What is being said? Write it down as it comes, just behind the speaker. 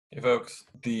Hey folks,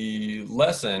 the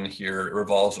lesson here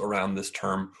revolves around this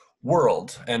term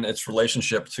world and its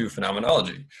relationship to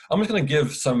phenomenology. I'm just going to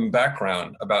give some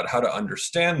background about how to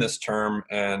understand this term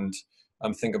and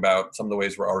think about some of the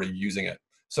ways we're already using it.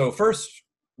 So first,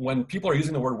 when people are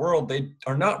using the word world, they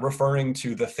are not referring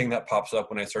to the thing that pops up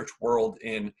when I search world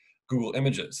in Google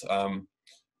Images,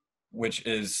 which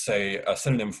is, say, a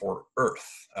synonym for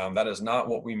Earth. That is not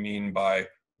what we mean by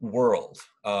world.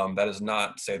 That is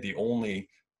not, say, the only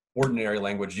ordinary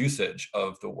language usage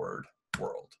of the word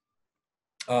world.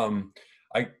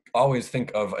 I always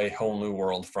think of A Whole New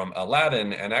World from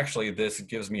Aladdin, and actually this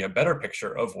gives me a better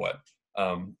picture of what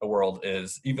a world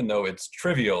is, even though it's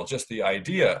trivial, just the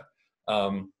idea.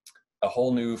 A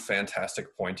whole new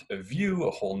fantastic point of view,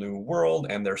 a whole new world,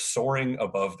 and they're soaring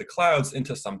above the clouds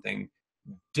into something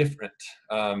different.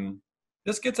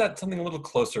 This gets at something a little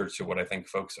closer to what I think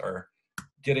folks are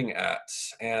getting at.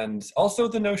 And also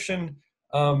the notion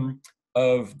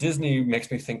of Disney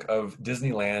makes me think of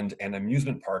Disneyland and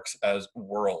amusement parks as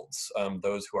worlds.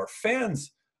 Those who are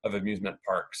fans of amusement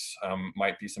parks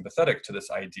might be sympathetic to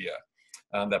this idea,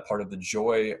 that part of the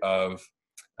joy of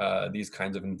these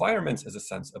kinds of environments is a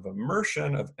sense of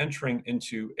immersion, of entering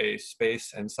into a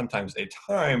space and sometimes a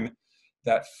time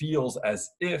that feels as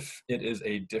if it is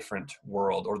a different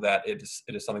world, or that it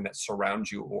is something that surrounds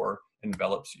you or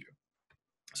envelops you.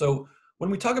 So when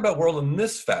we talk about world in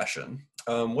this fashion,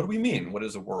 what do we mean? What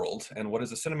is a world and what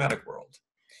is a cinematic world?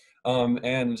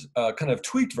 And a kind of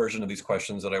tweaked version of these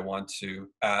questions that I want to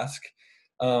ask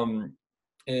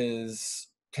is,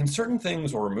 can certain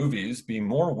things or movies be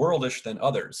more worldish than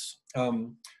others?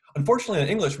 Unfortunately, in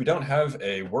English, we don't have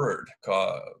a word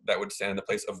that would stand in the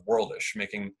place of worldish,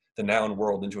 making the noun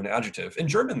world into an adjective. In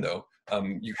German, though,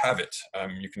 you have it.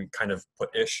 You can kind of put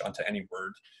ish onto any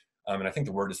word. And I think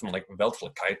the word is something like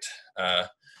Weltlichkeit.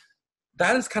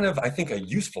 That is kind of, I think, a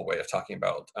useful way of talking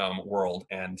about world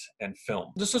and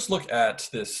film. Just look at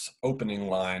this opening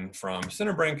line from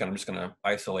Sinnerbrink, and I'm just going to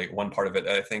isolate one part of it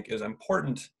that I think is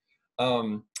important.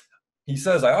 He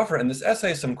says, I offer in this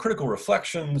essay some critical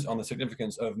reflections on the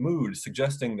significance of mood,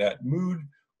 suggesting that mood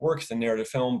works in narrative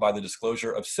film by the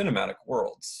disclosure of cinematic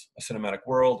worlds. A cinematic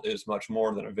world is much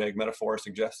more than a vague metaphor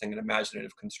suggesting an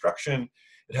imaginative construction.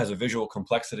 It has a visual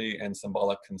complexity and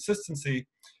symbolic consistency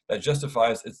that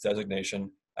justifies its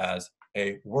designation as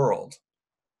a world.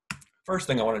 First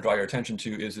thing I want to draw your attention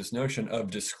to is this notion of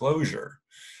disclosure.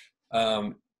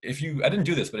 I didn't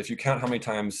do this, but if you count how many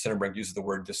times Sinnerbrink uses the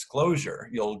word disclosure,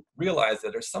 you'll realize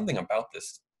that there's something about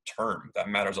this term that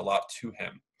matters a lot to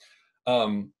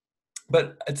him.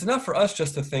 But it's enough for us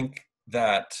just to think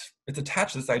that it's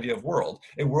attached to this idea of world.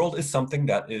 A world is something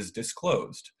that is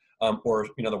disclosed, or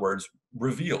in other words,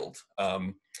 revealed.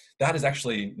 That is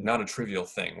actually not a trivial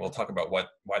thing. We'll talk about why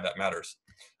that matters.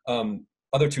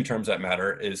 Other two terms that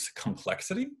matter is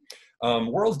complexity.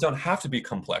 Worlds don't have to be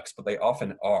complex, but they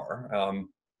often are.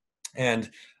 And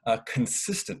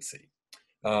consistency.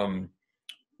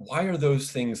 Why are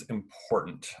those things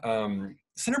important?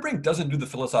 Sinnerbrink doesn't do the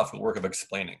philosophical work of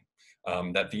explaining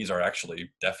that these are actually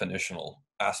definitional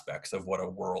aspects of what a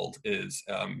world is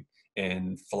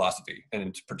in philosophy, and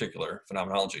in particular,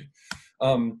 phenomenology.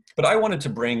 But I wanted to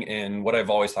bring in what I've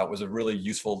always thought was a really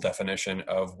useful definition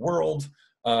of world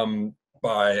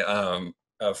by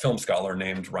a film scholar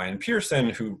named Ryan Pearson,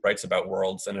 who writes about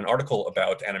worlds in an article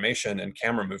about animation and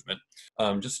camera movement.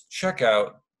 Just check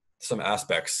out some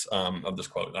aspects of this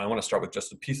quote. And I want to start with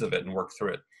just a piece of it and work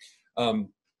through it.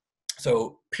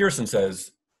 So Pearson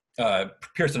says,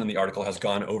 Pearson in the article has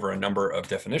gone over a number of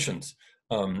definitions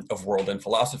of world in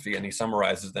philosophy, and he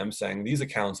summarizes them saying, these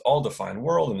accounts all define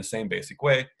world in the same basic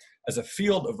way as a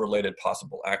field of related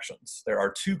possible actions. There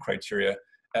are two criteria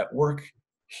at work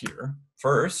here.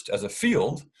 First, as a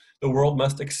field, the world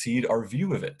must exceed our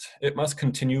view of it. It must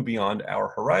continue beyond our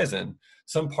horizon.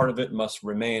 Some part of it must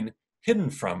remain hidden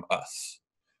from us.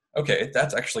 Okay,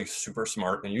 that's actually super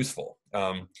smart and useful.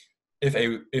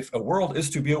 If a world is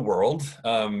to be a world,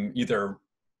 either,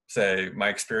 say, my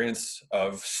experience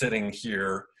of sitting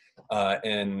here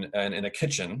in a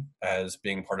kitchen as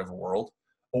being part of a world,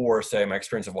 or say my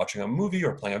experience of watching a movie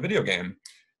or playing a video game,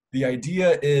 the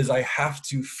idea is I have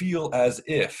to feel as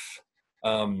if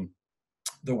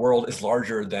the world is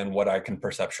larger than what I can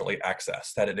perceptually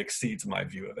access, that it exceeds my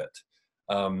view of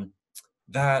it.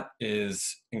 That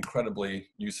is incredibly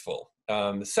useful.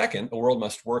 The second, a world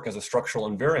must work as a structural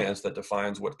invariance that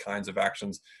defines what kinds of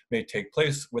actions may take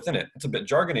place within it. It's a bit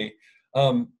jargony.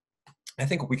 I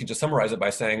think we can just summarize it by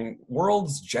saying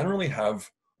worlds generally have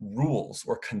rules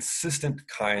or consistent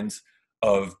kinds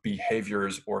of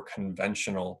behaviors or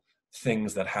conventional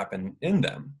things that happen in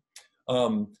them.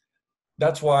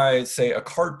 That's why, say, a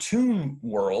cartoon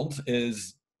world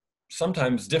is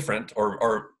sometimes different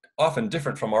or often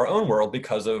different from our own world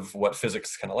because of what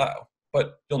physics can allow.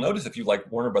 But you'll notice if you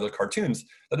like Warner Brothers cartoons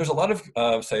that there's a lot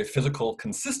of, say, physical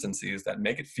consistencies that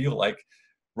make it feel like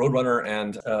Roadrunner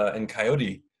and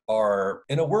Coyote are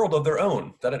in a world of their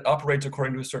own, that it operates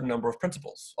according to a certain number of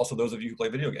principles. Also, those of you who play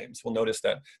video games will notice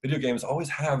that video games always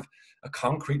have a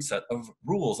concrete set of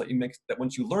rules that you make, that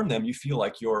once you learn them, you feel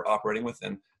like you're operating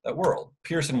within that world.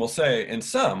 Pearson will say, in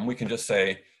sum, we can just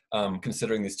say,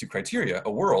 considering these two criteria,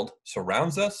 a world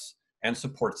surrounds us and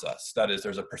supports us. That is,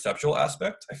 there's a perceptual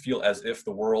aspect. I feel as if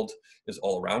the world is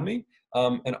all around me,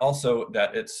 and also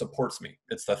that it supports me.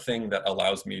 It's the thing that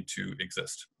allows me to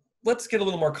exist. Let's get a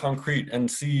little more concrete and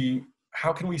see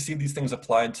how can we see these things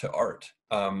applied to art.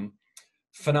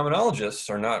 Phenomenologists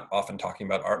are not often talking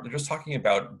about art. They're just talking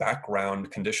about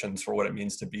background conditions for what it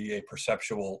means to be a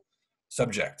perceptual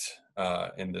subject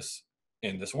in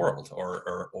this world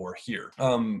or here.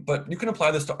 But you can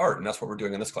apply this to art, and that's what we're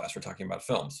doing in this class. We're talking about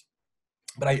films.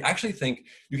 But I actually think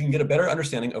you can get a better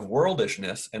understanding of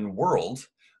worldishness and world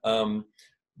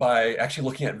by actually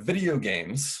looking at video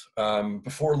games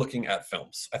before looking at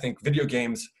films. I think video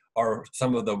games are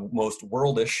some of the most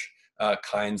worldish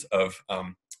kinds of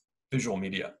visual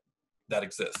media that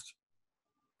exist.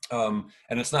 And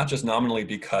it's not just nominally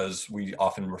because we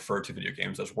often refer to video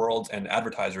games as worlds, and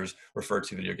advertisers refer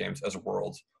to video games as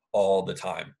worlds all the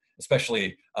time,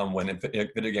 especially when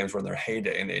video games were in their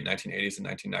heyday in the 1980s and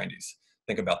 1990s.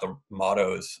 Think about the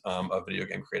mottos of video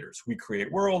game creators. We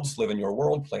create worlds, live in your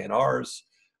world, play in ours.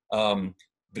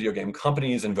 Video game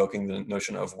companies invoking the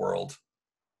notion of world.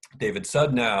 David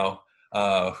Sudnow,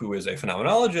 who is a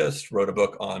phenomenologist, wrote a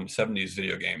book on 70s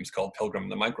video games called Pilgrim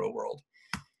the Micro World.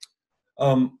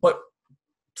 But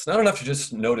it's not enough to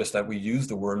just notice that we use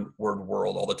the word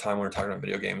world all the time when we're talking about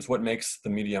video games. What makes the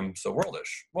medium so worldish?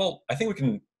 Well, I think we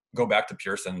can go back to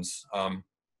Pearson's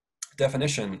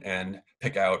definition and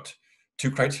pick out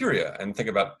two criteria and think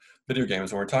about video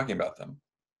games when we're talking about them.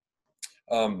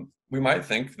 We might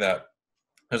think that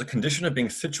there's a condition of being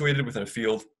situated within a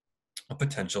field of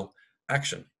potential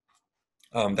action.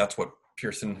 That's what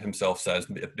Pearson himself says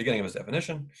at the beginning of his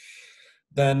definition.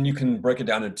 Then you can break it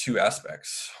down into two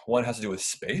aspects. One has to do with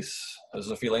space.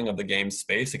 There's a feeling of the game's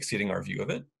space exceeding our view of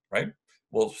it, right?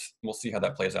 We'll see how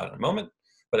that plays out in a moment,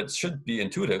 but it should be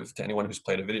intuitive to anyone who's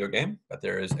played a video game that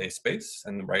there is a space.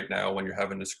 And right now, when you're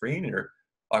having a screen and you're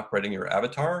operating your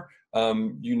avatar,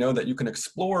 you know that you can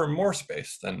explore more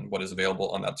space than what is available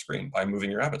on that screen by moving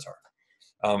your avatar.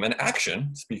 And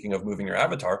action, speaking of moving your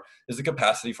avatar, is the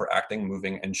capacity for acting,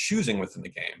 moving, and choosing within the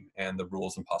game and the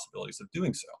rules and possibilities of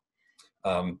doing so.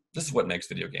 This is what makes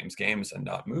video games games and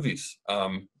not movies,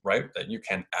 right? That you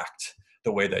can act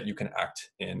the way that you can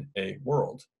act in a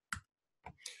world.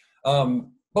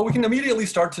 But we can immediately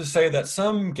start to say that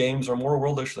some games are more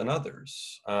worldish than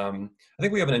others. I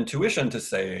think we have an intuition to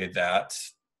say that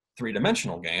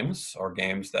three-dimensional games are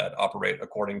games that operate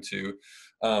according to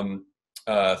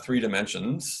 3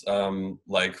 dimensions,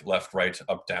 like left, right,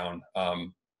 up, down,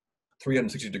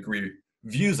 360-degree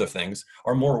views of things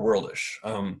are more worldish.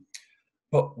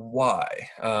 But why?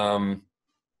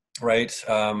 Right?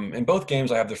 In both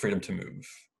games, I have the freedom to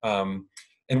move.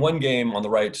 In one game on the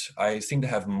right, I seem to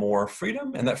have more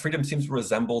freedom, and that freedom seems to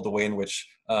resemble the way in which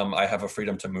I have a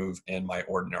freedom to move in my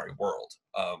ordinary world.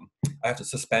 I have to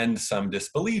suspend some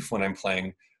disbelief when I'm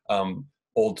playing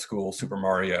old school Super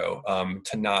Mario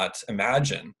to not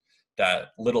imagine that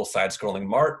little side-scrolling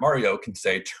Mario can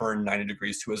say turn 90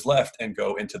 degrees to his left and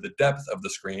go into the depth of the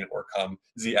screen or come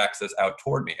z-axis out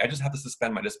toward me. I just have to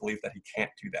suspend my disbelief that he can't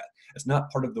do that. It's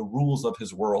not part of the rules of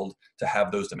his world to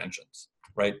have those dimensions,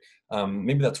 right?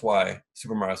 Maybe that's why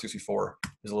Super Mario 64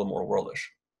 is a little more worldish.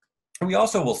 And we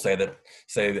also will say that,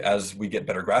 as we get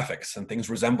better graphics and things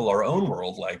resemble our own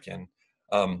world, like in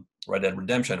Red Dead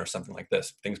Redemption or something like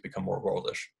this, things become more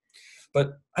worldish.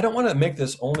 But I don't want to make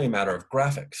this only a matter of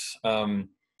graphics,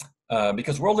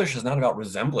 because worldish is not about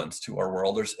resemblance to our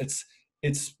world.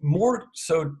 It's more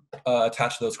so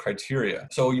attached to those criteria.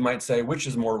 So you might say, which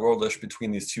is more worldish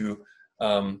between these two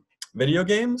video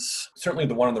games? Certainly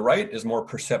the one on the right is more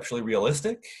perceptually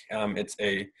realistic. It's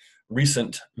a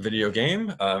recent video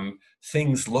game.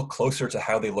 Things look closer to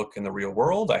how they look in the real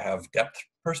world. I have depth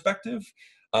perspective.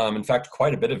 In fact,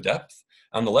 quite a bit of depth.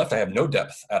 On the left, I have no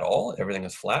depth at all. Everything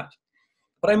is flat.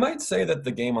 But I might say that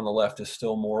the game on the left is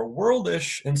still more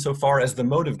worldish insofar as the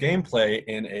mode of gameplay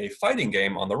in a fighting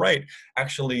game on the right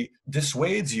actually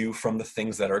dissuades you from the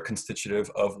things that are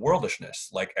constitutive of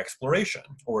worldishness, like exploration,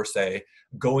 or say,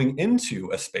 going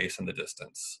into a space in the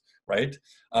distance, right?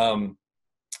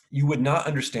 you would not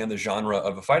understand the genre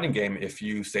of a fighting game if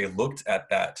you, say, looked at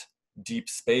that deep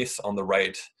space on the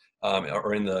right,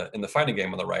 or in the fighting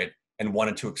game on the right, and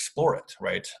wanted to explore it,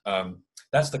 right?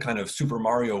 That's the kind of Super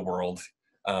Mario World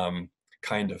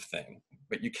kind of thing.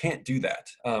 But you can't do that.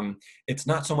 It's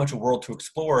not so much a world to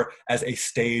explore as a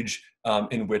stage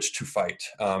in which to fight.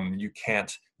 You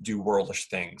can't do worldish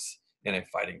things in a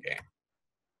fighting game.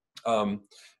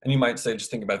 And you might say,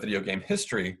 just think about video game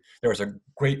history, there was a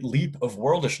great leap of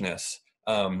worldishness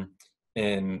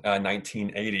in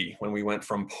 1980 when we went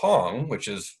from Pong, which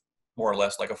is more or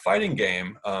less like a fighting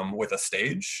game with a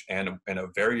stage and a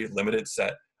very limited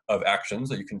set of actions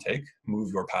that you can take,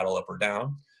 move your paddle up or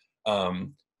down,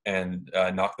 and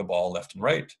knock the ball left and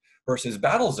right, versus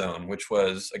Battlezone, which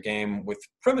was a game with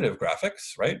primitive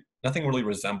graphics, right? Nothing really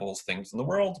resembles things in the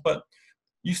world, but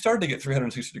you started to get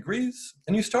 360 degrees,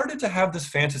 and you started to have this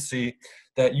fantasy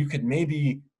that you could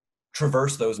maybe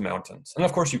traverse those mountains. And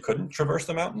of course, you couldn't traverse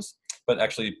the mountains, but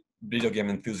actually video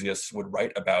game enthusiasts would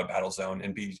write about Battlezone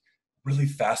and be really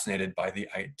fascinated by the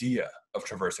idea of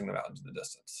traversing the mountains in the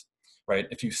distance, right?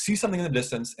 If you see something in the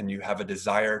distance and you have a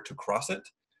desire to cross it,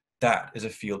 that is a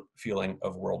feeling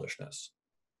of worldishness.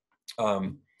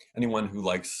 Anyone who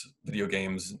likes video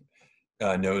games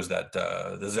knows that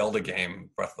the Zelda game,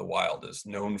 Breath of the Wild, is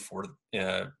known for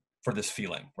this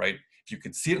feeling, right? If you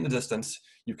can see it in the distance,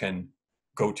 you can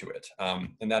go to it.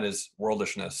 And that is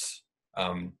worldishness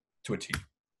to a T.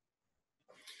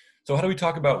 So how do we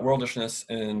talk about worldishness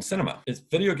in cinema?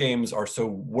 Video games are so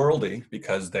worldy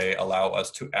because they allow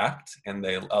us to act, and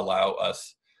they allow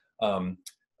us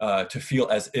to feel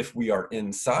as if we are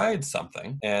inside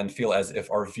something, and feel as if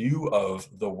our view of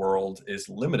the world is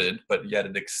limited, but yet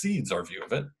it exceeds our view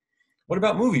of it. What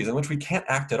about movies in which we can't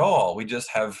act at all? We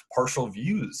just have partial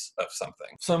views of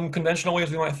something. Some conventional ways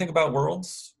we might think about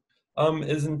worlds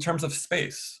is in terms of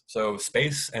space. So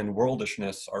space and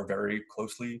worldishness are very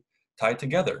closely tied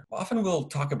together. Often we'll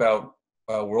talk about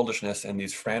worldishness in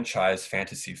these franchise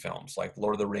fantasy films like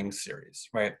Lord of the Rings series,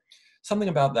 right? Something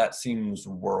about that seems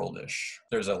worldish.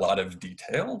 There's a lot of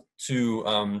detail to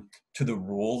the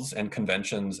rules and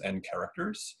conventions and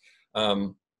characters,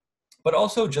 but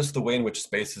also just the way in which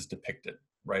space is depicted,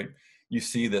 right? You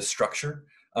see this structure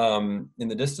in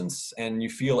the distance, and you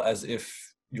feel as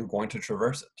if you're going to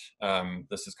traverse it.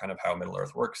 This is kind of how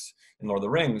Middle-earth works in Lord of the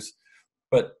Rings,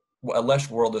 but a less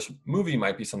worldish movie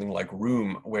might be something like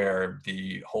Room, where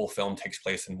the whole film takes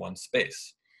place in one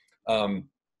space.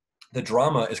 The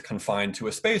drama is confined to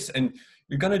a space, and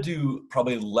you're going to do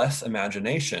probably less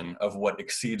imagination of what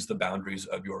exceeds the boundaries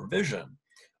of your vision.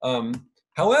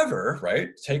 However, right,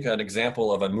 take an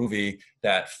example of a movie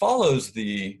that follows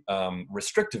the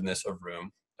restrictiveness of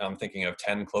Room. I'm thinking of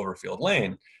 10 Cloverfield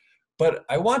Lane. But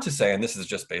I want to say, and this is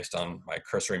just based on my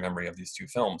cursory memory of these two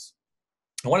films,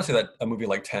 I want to say that a movie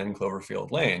like 10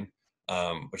 Cloverfield Lane,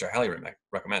 which I highly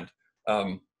recommend,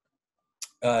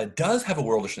 does have a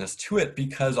worldishness to it,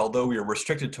 because although we are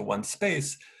restricted to one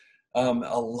space,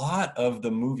 a lot of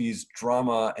the movie's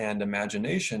drama and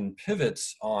imagination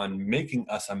pivots on making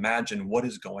us imagine what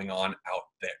is going on out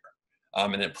there.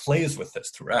 And it plays with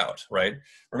this throughout, right?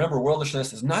 Remember,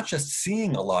 worldishness is not just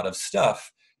seeing a lot of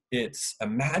stuff, it's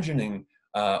imagining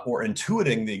or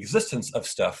intuiting the existence of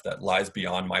stuff that lies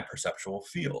beyond my perceptual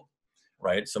field,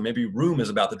 right? So maybe Room is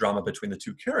about the drama between the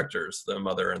two characters, the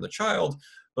mother and the child,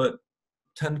 but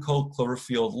 10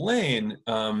 Cloverfield Lane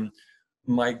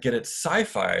might get its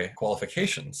sci-fi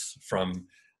qualifications from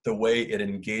the way it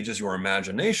engages your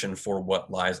imagination for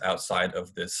what lies outside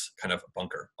of this kind of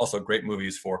bunker. Also, great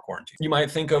movies for quarantine. You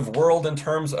might think of world in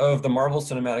terms of the Marvel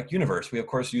Cinematic Universe. We, of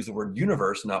course, use the word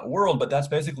universe, not world, but that's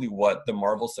basically what the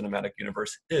Marvel Cinematic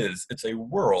Universe is. It's a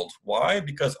world. Why?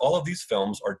 Because all of these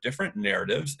films are different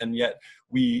narratives, and yet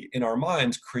we, in our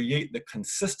minds, create the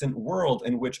consistent world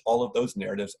in which all of those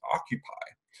narratives occupy.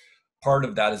 Part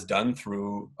of that is done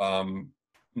through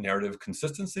narrative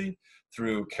consistency,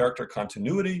 through character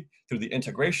continuity, through the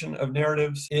integration of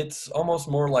narratives. It's almost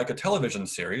more like a television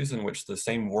series in which the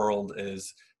same world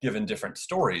is given different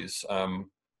stories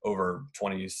over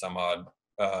 20 some odd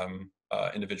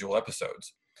individual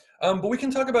episodes. But we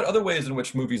can talk about other ways in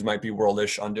which movies might be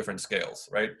worldish on different scales,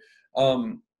 right?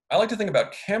 I like to think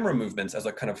about camera movements as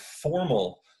a kind of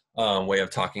formal way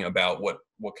of talking about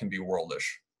what can be worldish.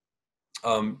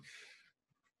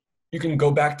 You can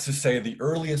go back to, say, the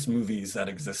earliest movies that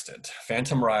existed.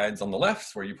 Phantom Rides on the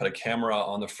left, where you put a camera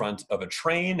on the front of a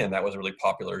train, and that was a really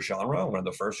popular genre, one of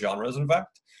the first genres, in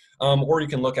fact. Or you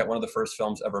can look at one of the first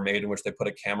films ever made in which they put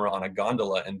a camera on a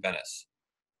gondola in Venice.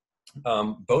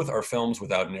 Both are films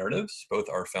without narratives. Both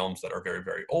are films that are very,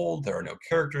 very old. There are no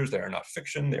characters. They are not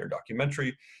fiction. They are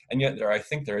documentary. And yet I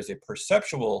think there is a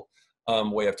perceptual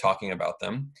way of talking about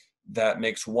them that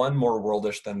makes one more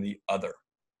worldish than the other.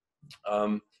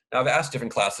 Now, I've asked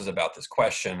different classes about this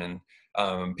question,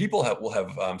 and people will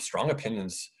have strong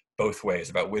opinions both ways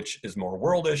about which is more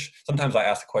worldish. Sometimes I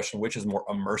ask the question, which is more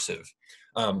immersive?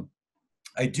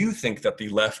 I do think that the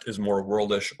left is more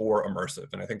worldish or immersive,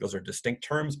 and I think those are distinct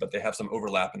terms, but they have some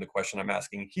overlap in the question I'm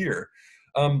asking here.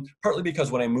 Partly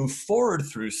because when I move forward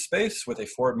through space with a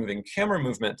forward-moving camera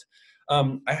movement,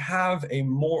 I have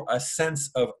a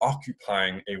sense of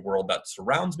occupying a world that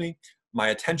surrounds me. My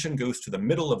attention goes to the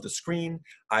middle of the screen.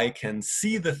 I can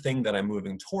see the thing that I'm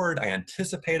moving toward. I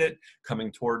anticipate it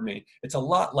coming toward me. It's a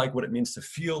lot like what it means to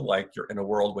feel like you're in a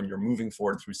world when you're moving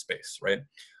forward through space, right?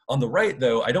 On the right,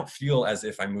 though, I don't feel as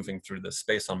if I'm moving through the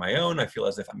space on my own. I feel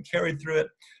as if I'm carried through it.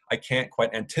 I can't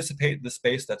quite anticipate the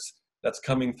space that's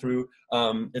coming through.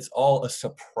 It's all a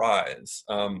surprise.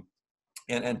 And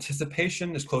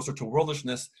anticipation is closer to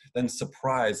worldishness than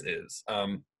surprise is.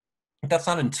 If that's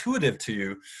not intuitive to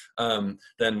you,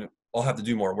 then I'll have to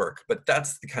do more work. But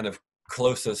that's the kind of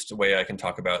closest way I can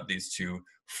talk about these two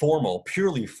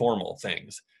purely formal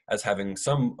things as having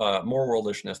some more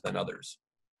worldishness than others.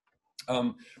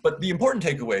 But the important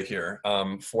takeaway here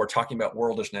for talking about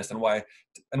worldishness and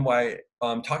why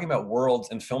talking about worlds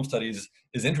in film studies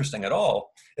is interesting at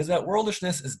all is that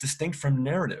worldishness is distinct from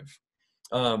narrative.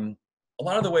 A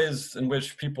lot of the ways in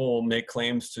which people make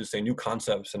claims to say new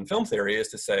concepts in film theory is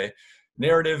to say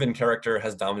narrative and character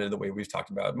has dominated the way we've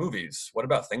talked about movies. What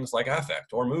about things like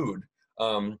affect or mood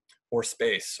or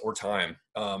space or time?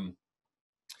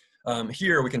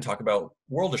 Here we can talk about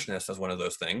worldishness as one of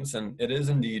those things, and it is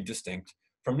indeed distinct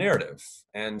from narrative.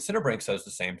 And Sinnerbrink says the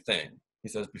same thing. He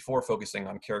says, before focusing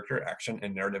on character, action,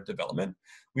 and narrative development,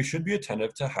 we should be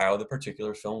attentive to how the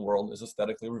particular film world is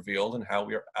aesthetically revealed and how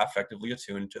we are affectively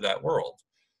attuned to that world,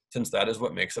 since that is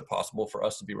what makes it possible for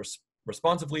us to be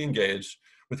responsively engaged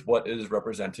with what is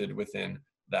represented within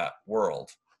that world.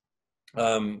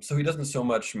 So he doesn't so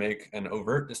much make an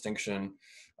overt distinction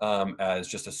as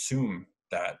just assume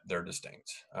that they're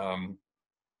distinct. And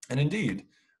indeed,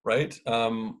 right,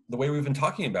 the way we've been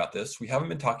talking about this, we haven't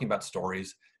been talking about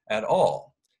stories at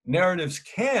all. Narratives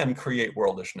can create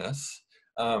worldishness,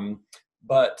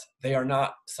 but they are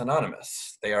not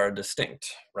synonymous. They are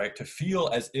distinct, right? To feel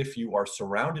as if you are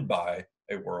surrounded by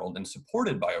a world and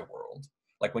supported by a world,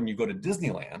 like when you go to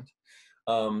Disneyland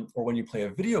or when you play a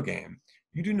video game,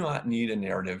 you do not need a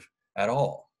narrative at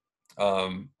all.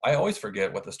 I always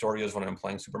forget what the story is when I'm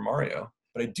playing Super Mario,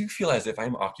 but I do feel as if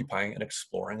I'm occupying and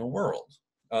exploring a world.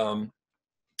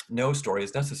 No story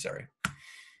is necessary.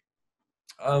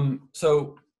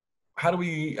 So how do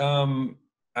we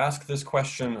ask this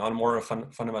question on more of a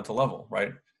fundamental level,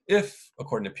 right? If,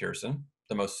 according to Pearson,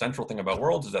 the most central thing about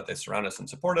worlds is that they surround us and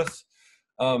support us,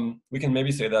 we can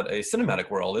maybe say that a cinematic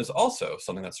world is also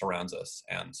something that surrounds us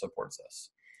and supports us.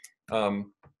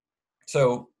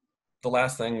 So the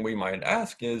last thing we might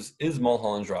ask is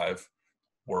Mulholland Drive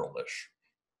worldish?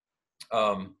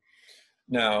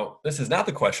 Now, this is not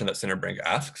the question that Sinnerbrink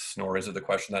asks, nor is it the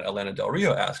question that Elena Del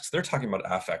Rio asks. They're talking about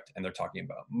affect and they're talking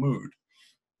about mood.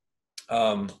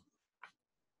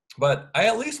 But I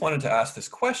at least wanted to ask this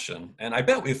question, and I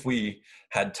bet if we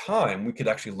had time, we could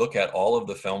actually look at all of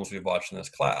the films we've watched in this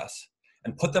class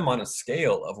and put them on a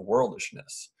scale of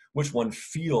worldishness, which one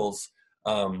feels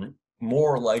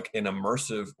more like an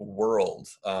immersive world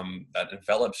that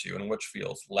envelops you and which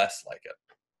feels less like it.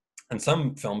 And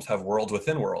some films have worlds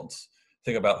within worlds.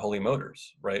 Think about Holy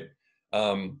Motors, right?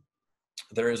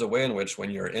 There is a way in which when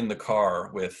you're in the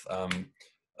car with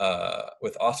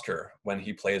Oscar, when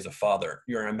he plays a father,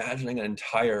 you're imagining an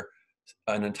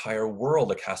entire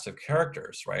world, a cast of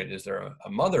characters, right? Is there a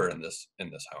mother in this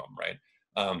home, right?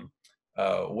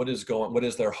 What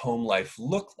does their home life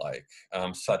look like,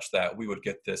 such that we would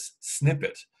get this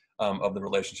snippet of the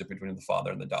relationship between the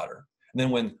father and the daughter? And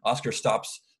then when Oscar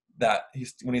stops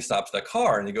when he stops that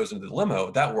car and he goes into the limo,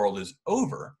 that world is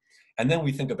over. And then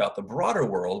we think about the broader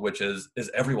world, which is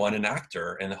everyone an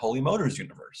actor in the Holy Motors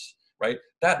universe, right?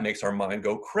 That makes our mind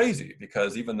go crazy,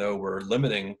 because even though we're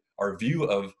limiting our view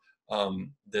of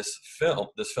this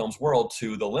film's world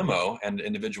to the limo and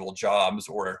individual jobs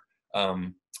or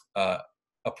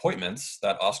appointments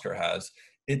that Oscar has,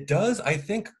 it does, I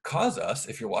think, cause us,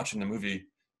 if you're watching the movie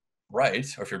right,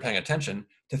 or if you're paying attention,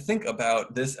 to think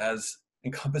about this as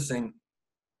encompassing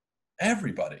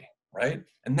everybody, right?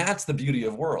 And that's the beauty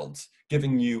of worlds,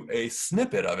 giving you a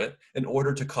snippet of it in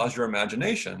order to cause your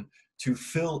imagination to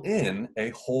fill in a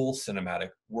whole cinematic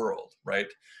world, right?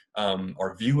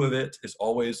 Our view of it is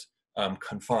always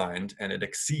confined, and it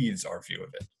exceeds our view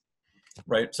of it,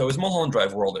 right? So is Mulholland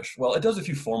Drive worldish? Well, it does a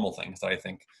few formal things that I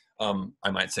think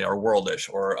I might say are worldish,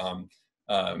 or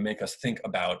make us think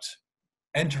about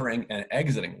entering and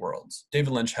exiting worlds.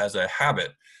 David Lynch has a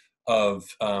habit of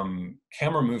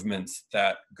camera movements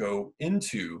that go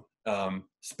into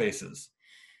spaces.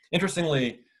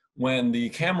 Interestingly, when the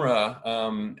camera,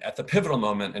 at the pivotal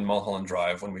moment in Mulholland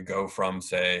Drive, when we go from,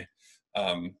 say,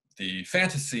 the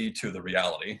fantasy to the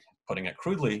reality, putting it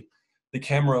crudely, the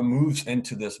camera moves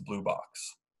into this blue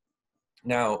box.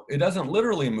 Now, it doesn't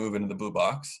literally move into the blue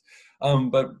box,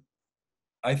 but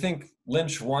I think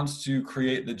Lynch wants to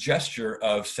create the gesture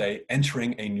of, say,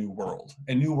 entering a new world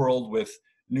with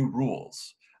new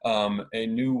rules, a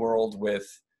new world with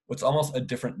what's almost a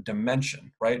different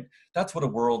dimension, right? That's what a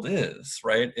world is,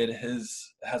 right? It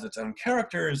has its own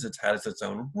characters, it has its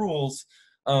own rules,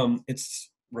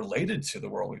 it's related to the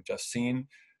world we've just seen,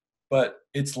 but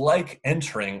it's like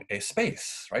entering a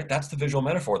space, right? That's the visual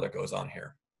metaphor that goes on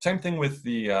here. Same thing with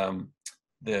the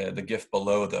GIF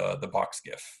below the box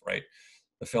GIF, right?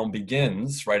 The film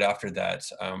begins right after that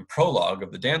prologue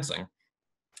of the dancing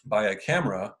by a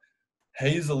camera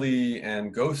hazily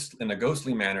and in a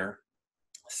ghostly manner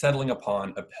settling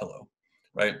upon a pillow,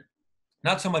 right?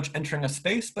 Not so much entering a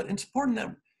space, but it's important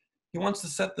that he wants to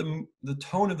set the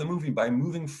tone of the movie by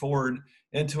moving forward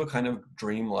into a kind of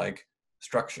dreamlike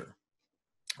structure,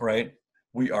 right?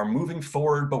 We are moving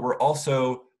forward, but we're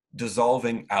also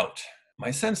dissolving out.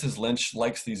 My sense is Lynch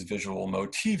likes these visual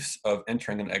motifs of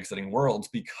entering and exiting worlds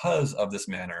because of this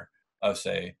manner of,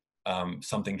 say,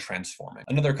 something transforming.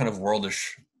 Another kind of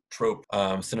worldish trope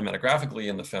cinematographically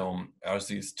in the film are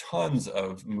these tons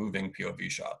of moving POV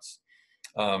shots.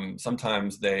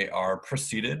 Sometimes they are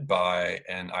preceded by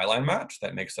an eyeline match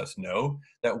that makes us know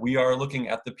that we are looking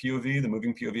at the POV, the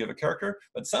moving POV of a character.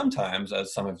 But sometimes,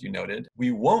 as some of you noted,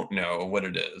 we won't know what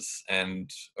it is,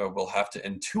 and we'll have to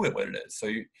intuit what it is.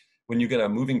 So when you get a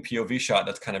moving POV shot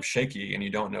that's kind of shaky and you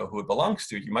don't know who it belongs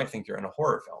to, you might think you're in a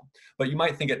horror film, but you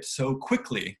might think it so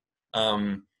quickly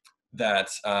that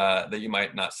you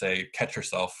might not, say, catch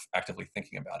yourself actively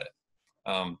thinking about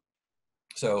it.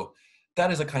 So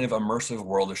that is a kind of immersive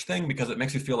worldish thing because it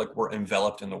makes you feel like we're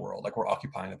enveloped in the world, like we're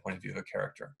occupying the point of view of a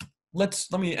character. Let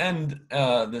me end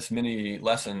this mini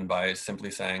lesson by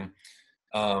simply saying,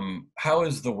 how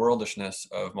is the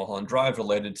worldishness of Mulholland Drive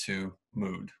related to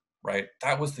mood, right?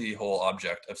 That was the whole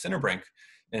object of Sinnerbrink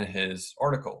in his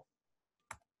article.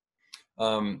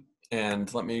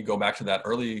 And let me go back to that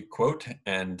early quote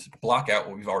and block out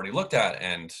what we've already looked at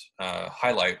and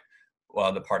highlight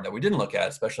the part that we didn't look at,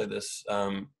 especially this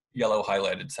yellow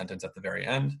highlighted sentence at the very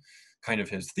end, kind of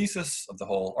his thesis of the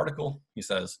whole article. He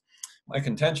says, "My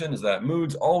contention is that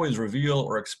moods always reveal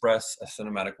or express a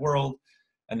cinematic world,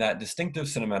 and that distinctive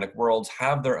cinematic worlds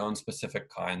have their own specific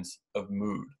kinds of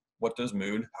mood. What does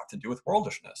mood have to do with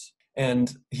worldishness?"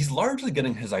 And he's largely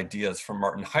getting his ideas from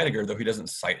Martin Heidegger, though he doesn't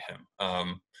cite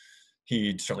him.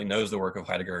 He certainly knows the work of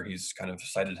Heidegger. He's kind of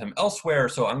cited him elsewhere.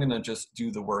 So I'm going to just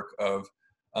do the work of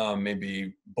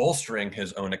maybe bolstering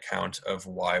his own account of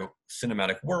why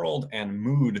cinematic world and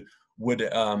mood would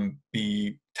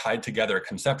be tied together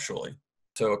conceptually.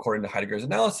 So according to Heidegger's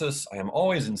analysis, I am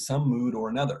always in some mood or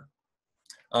another.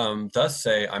 Thus,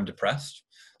 say I'm depressed,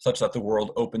 such that the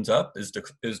world opens up, is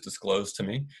disclosed to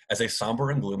me as a somber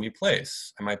and gloomy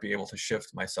place. I might be able to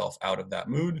shift myself out of that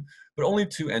mood, but only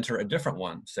to enter a different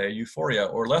one, say euphoria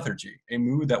or lethargy, a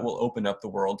mood that will open up the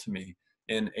world to me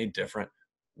in a different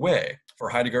way. For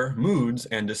Heidegger, moods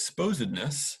and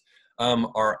disposedness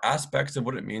are aspects of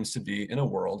what it means to be in a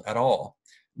world at all,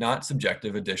 not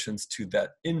subjective additions to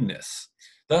that inness.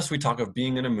 Thus, we talk of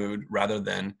being in a mood rather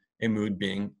than a mood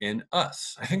being in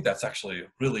us. I think that's actually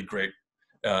a really great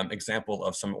example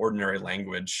of some ordinary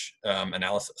language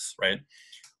analysis, right?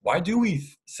 Why do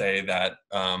we say that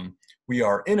we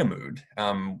are in a mood,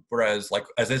 whereas like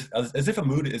as if a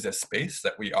mood is a space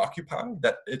that we occupy,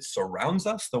 that it surrounds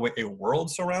us the way a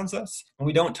world surrounds us? And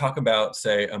we don't talk about,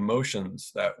 say,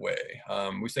 emotions that way.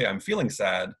 We say I'm feeling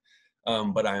sad,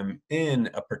 but I'm in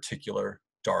a particular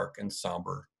dark and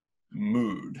somber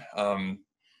mood.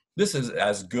 This is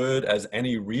as good as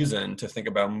any reason to think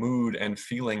about mood and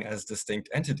feeling as distinct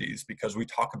entities, because we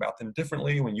talk about them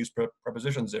differently, we use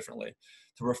prepositions differently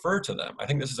to refer to them. I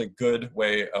think this is a good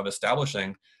way of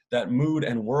establishing that mood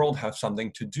and world have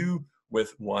something to do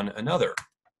with one another.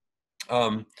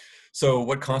 So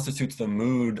what constitutes the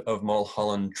mood of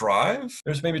Mulholland Drive?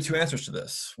 There's maybe two answers to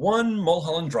this. One,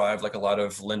 Mulholland Drive, like a lot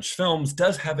of Lynch films,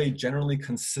 does have a generally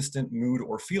consistent mood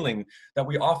or feeling that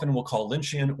we often will call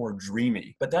Lynchian or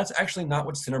dreamy. But that's actually not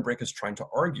what Sinnerbrink is trying to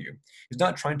argue. He's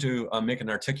not trying to make an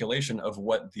articulation of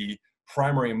what the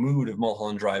primary mood of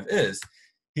Mulholland Drive is.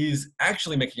 He's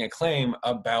actually making a claim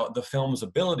about the film's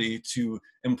ability to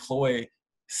employ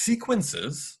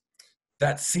sequences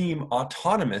that seem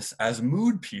autonomous as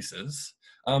mood pieces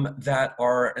that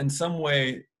are in some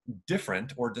way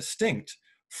different or distinct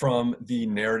from the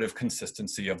narrative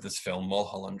consistency of this film,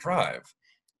 Mulholland Drive.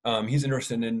 He's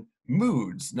interested in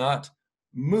moods, not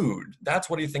mood. That's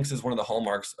what he thinks is one of the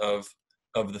hallmarks of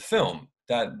the film,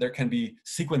 that there can be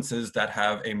sequences that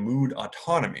have a mood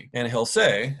autonomy. And he'll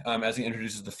say, as he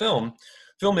introduces the film,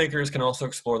 filmmakers can also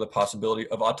explore the possibility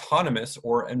of autonomous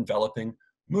or enveloping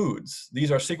moods.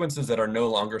 These are sequences that are no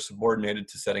longer subordinated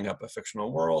to setting up a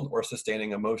fictional world or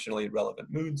sustaining emotionally relevant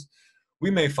moods.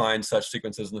 We may find such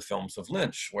sequences in the films of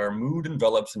Lynch, where mood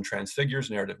envelops and transfigures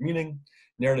narrative meaning,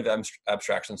 narrative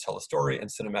abstractions tell a story, and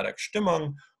cinematic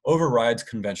Stimmung overrides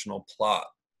conventional plot.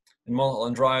 In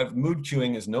Mulholland Drive, mood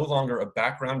cueing is no longer a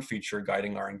background feature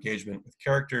guiding our engagement with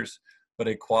characters, but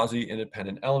a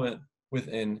quasi-independent element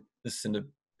within the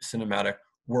cinematic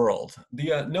world.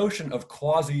 The notion of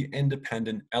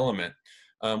quasi-independent element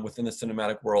within the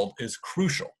cinematic world is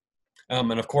crucial.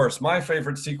 And of course, my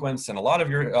favorite sequence, and a lot of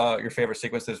your favorite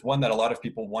sequences, one that a lot of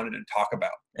people wanted to talk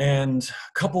about. And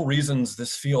a couple reasons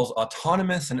this feels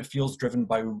autonomous and it feels driven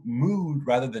by mood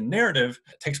rather than narrative.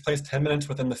 It takes place 10 minutes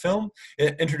within the film.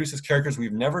 It introduces characters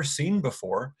we've never seen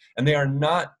before, and they are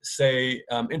not, say,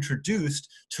 introduced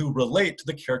to relate to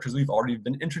the characters we've already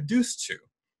been introduced to.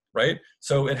 Right?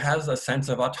 So it has a sense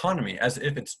of autonomy, as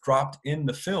if it's dropped in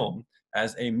the film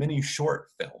as a mini short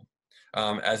film,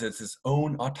 as it's its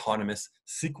own autonomous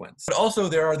sequence. But also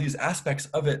there are these aspects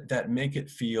of it that make it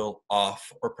feel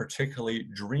off or particularly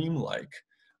dreamlike,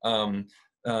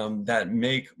 that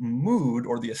make mood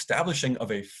or the establishing of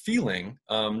a feeling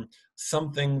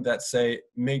something that, say,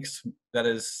 that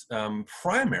is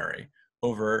primary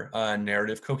over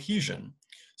narrative cohesion.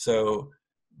 So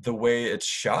the way it's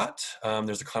shot,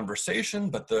 there's a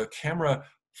conversation, but the camera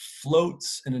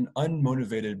floats in an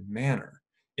unmotivated manner.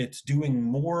 It's doing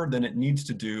more than it needs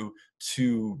to do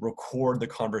to record the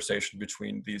conversation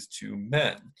between these two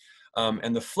men.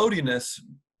 And the floatiness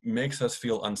makes us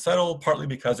feel unsettled, partly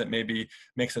because it maybe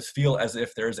makes us feel as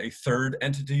if there's a third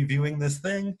entity viewing this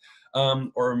thing,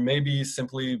 or maybe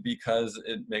simply because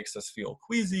it makes us feel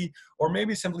queasy, or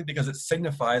maybe simply because it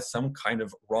signifies some kind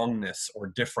of wrongness or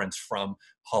difference from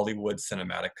Hollywood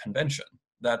cinematic convention.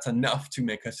 That's enough to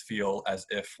make us feel as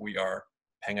if we are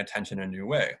paying attention in a new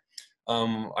way.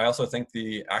 I also think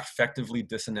the affectively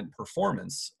dissonant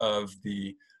performance of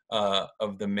the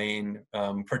main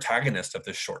protagonist of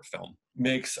this short film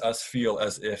makes us feel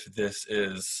as if this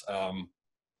is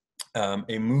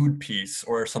a mood piece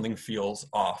or something feels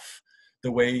off.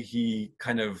 The way he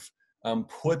kind of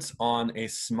puts on a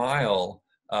smile,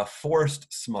 a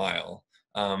forced smile,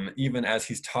 even as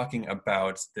he's talking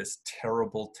about this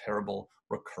terrible, terrible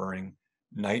recurring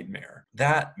nightmare.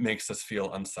 That makes us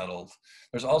feel unsettled.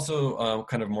 There's also a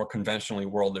kind of more conventionally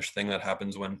worldish thing that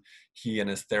happens when he and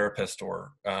his therapist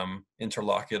or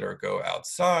interlocutor go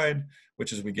outside,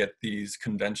 which is we get these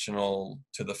conventional,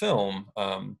 to the film,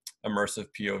 immersive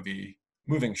POV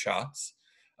moving shots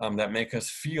that make us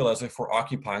feel as if we're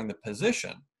occupying the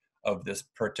position of this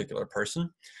particular person.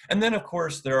 And then, of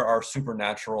course, there are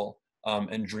supernatural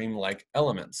and dreamlike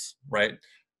elements, right?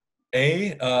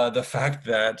 The fact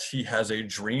that he has a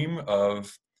dream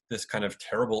of this kind of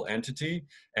terrible entity,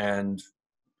 and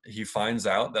he finds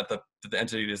out that the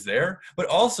entity is there. But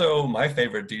also, my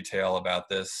favorite detail about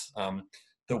this,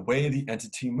 the way the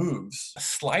entity moves,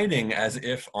 sliding as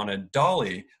if on a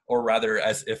dolly, or rather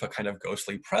as if a kind of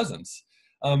ghostly presence,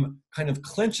 kind of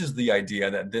clinches the idea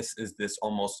that this is this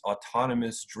almost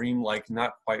autonomous, dreamlike,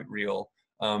 not quite real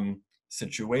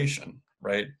situation,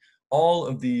 right? All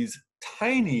of these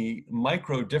tiny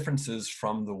micro differences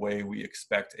from the way we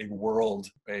expect a world,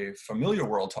 a familiar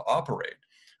world, to operate,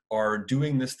 are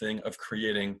doing this thing of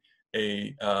creating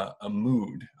a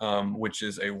mood, which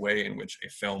is a way in which a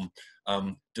film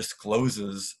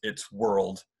discloses its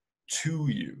world to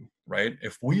you, right?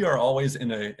 If we are always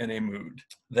in a mood,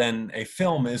 then a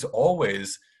film is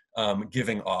always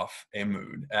giving off a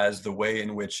mood as the way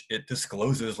in which it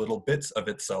discloses little bits of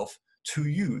itself to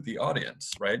you, the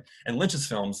audience, right? And Lynch's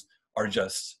films are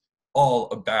just all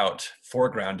about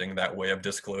foregrounding that way of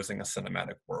disclosing a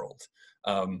cinematic world.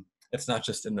 it's not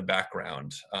just in the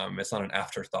background. It's not an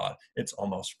afterthought. It's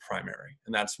almost primary,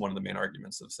 and that's one of the main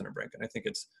arguments of Sinnerbrink. And I think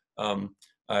it's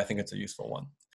a useful one.